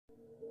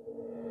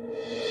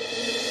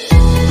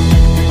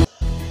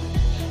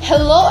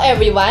Hello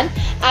everyone,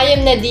 I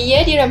am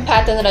Nadia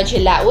Dirampatan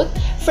Rajalaut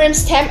from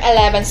STEM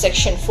 11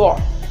 Section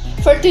 4.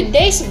 For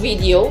today's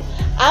video,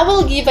 I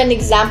will give an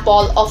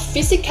example of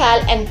physical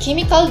and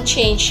chemical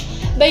change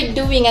by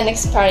doing an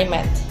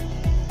experiment.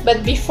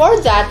 But before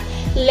that,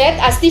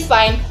 let us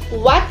define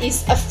what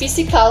is a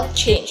physical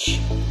change.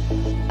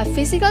 A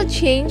physical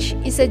change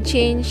is a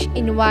change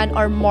in one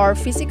or more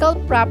physical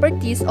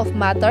properties of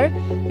matter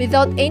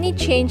without any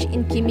change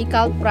in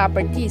chemical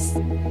properties.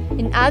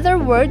 In other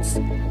words,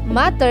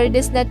 matter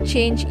does not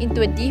change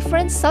into a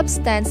different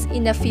substance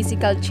in a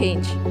physical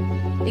change.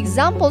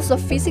 Examples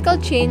of physical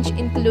change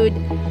include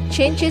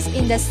changes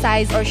in the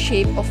size or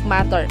shape of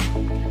matter,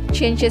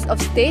 changes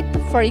of state,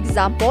 for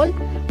example,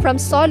 from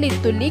solid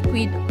to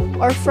liquid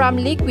or from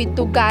liquid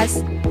to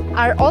gas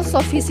are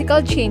also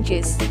physical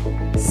changes.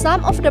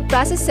 Some of the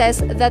processes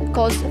that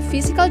cause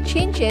physical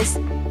changes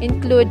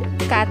include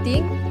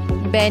cutting,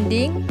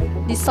 bending,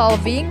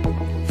 dissolving,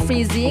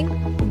 freezing,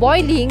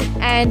 boiling,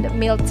 and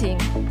melting.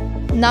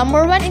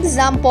 Number one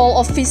example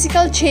of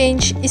physical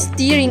change is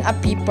stirring a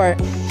pepper.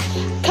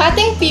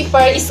 Cutting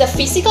pepper is a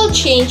physical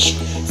change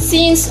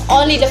since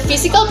only the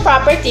physical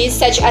properties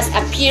such as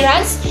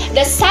appearance,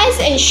 the size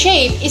and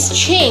shape is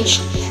changed,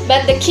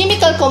 but the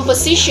chemical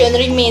composition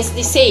remains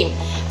the same.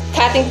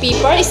 Cutting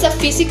pepper is a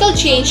physical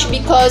change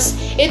because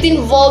it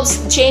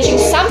involves changing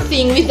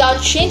something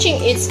without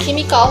changing its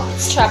chemical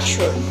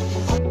structure.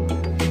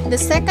 The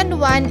second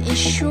one is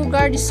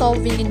sugar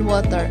dissolving in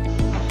water.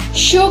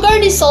 Sugar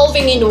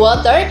dissolving in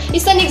water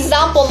is an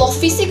example of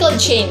physical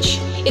change.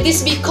 It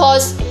is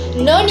because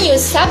no new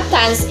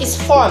substance is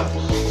formed.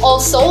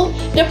 Also,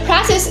 the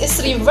process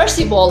is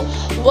reversible.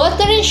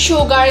 Water and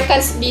sugar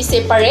can be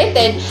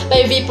separated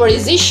by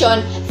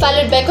vaporization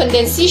followed by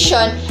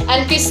condensation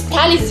and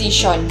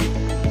crystallization.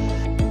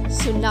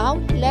 So now,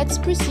 let's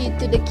proceed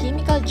to the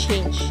chemical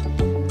change.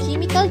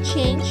 Chemical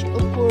change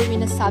occurs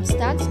when a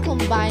substance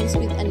combines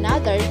with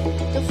another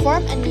to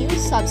form a new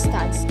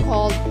substance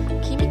called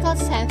chemical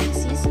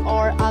synthesis,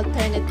 or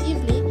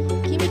alternatively,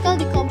 chemical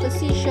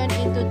decomposition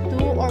into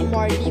two or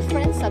more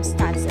different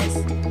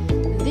substances.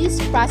 These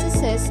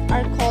processes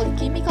are called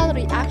chemical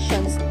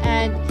reactions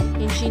and,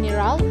 in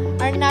general,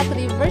 are not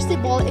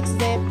reversible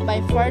except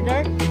by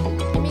further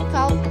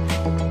chemical.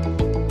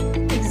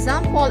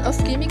 Example of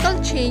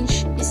chemical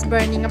change is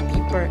burning a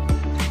pepper.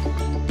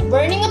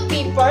 Burning a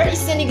pepper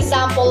is an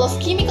example of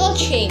chemical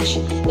change.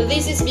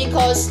 This is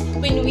because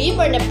when we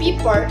burn a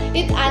pepper,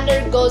 it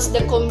undergoes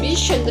the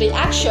combustion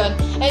reaction,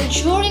 and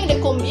during the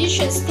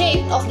combustion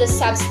state of the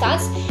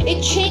substance,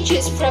 it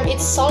changes from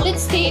its solid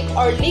state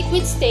or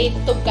liquid state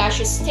to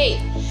gaseous state.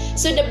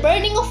 So the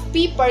burning of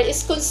pepper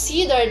is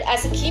considered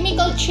as a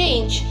chemical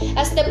change,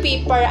 as the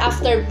pepper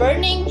after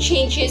burning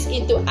changes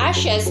into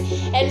ashes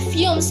and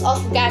fumes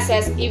of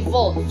gases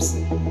evolves.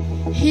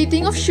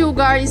 Heating of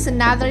sugar is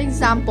another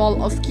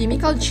example of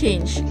chemical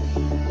change.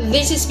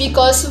 This is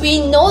because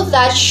we know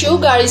that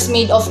sugar is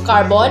made of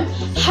carbon,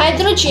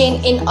 hydrogen,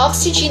 and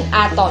oxygen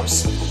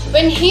atoms.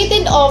 When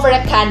heated over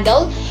a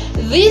candle,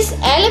 these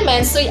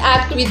elements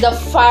react with the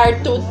fire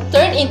to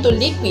turn into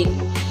liquid.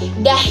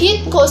 The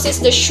heat causes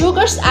the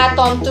sugar's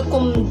atom to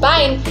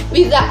combine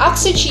with the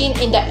oxygen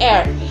in the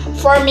air,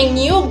 forming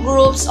new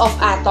groups of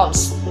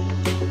atoms.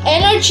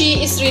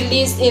 Energy is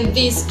released in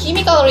this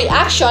chemical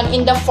reaction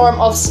in the form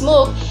of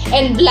smoke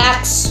and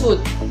black soot.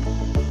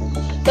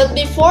 But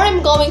before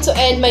I'm going to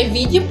end my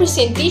video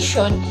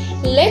presentation,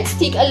 let's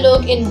take a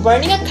look in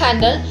burning a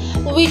candle,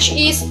 which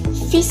is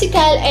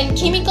physical and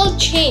chemical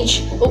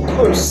change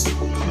occurs.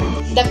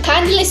 The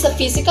candle is a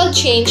physical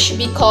change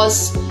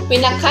because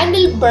when a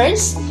candle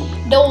burns,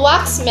 the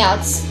wax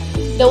melts.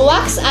 The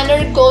wax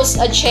undergoes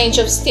a change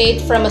of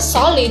state from a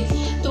solid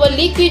to a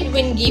liquid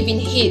when given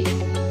heat,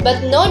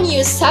 but no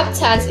new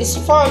substance is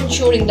formed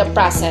during the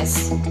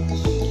process.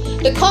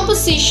 The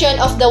composition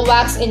of the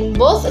wax in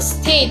both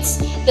states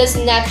does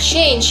not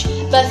change,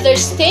 but their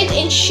state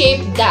and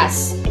shape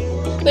does.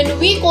 When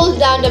we cool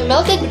down the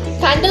melted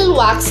candle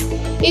wax,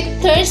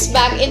 it turns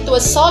back into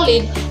a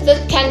solid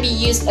that can be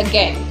used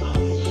again.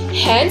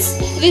 Hence,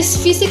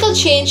 this physical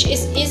change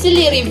is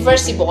easily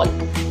reversible.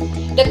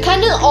 The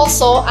candle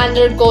also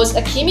undergoes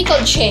a chemical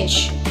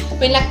change.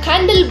 When a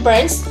candle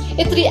burns,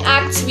 it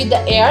reacts with the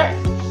air,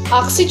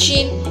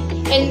 oxygen,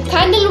 and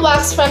candle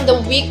wax from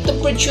the wick to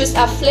produce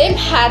a flame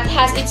that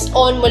has its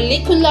own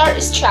molecular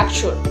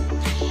structure.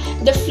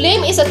 The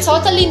flame is a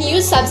totally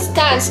new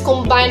substance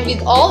combined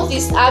with all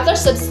these other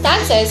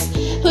substances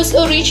whose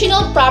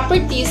original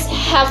properties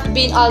have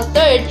been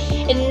altered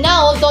and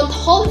now don't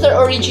hold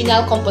their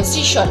original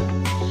composition.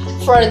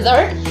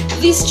 Further,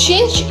 this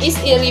change is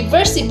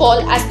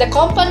irreversible as the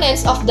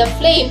components of the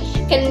flame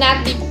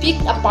cannot be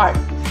picked apart.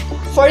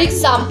 For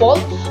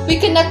example, we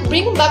cannot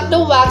bring back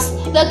the wax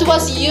that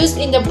was used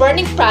in the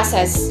burning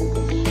process.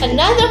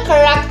 Another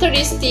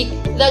characteristic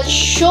that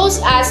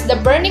shows us the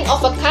burning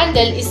of a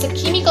candle is a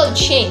chemical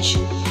change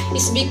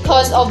is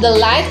because of the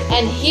light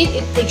and heat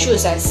it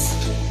produces.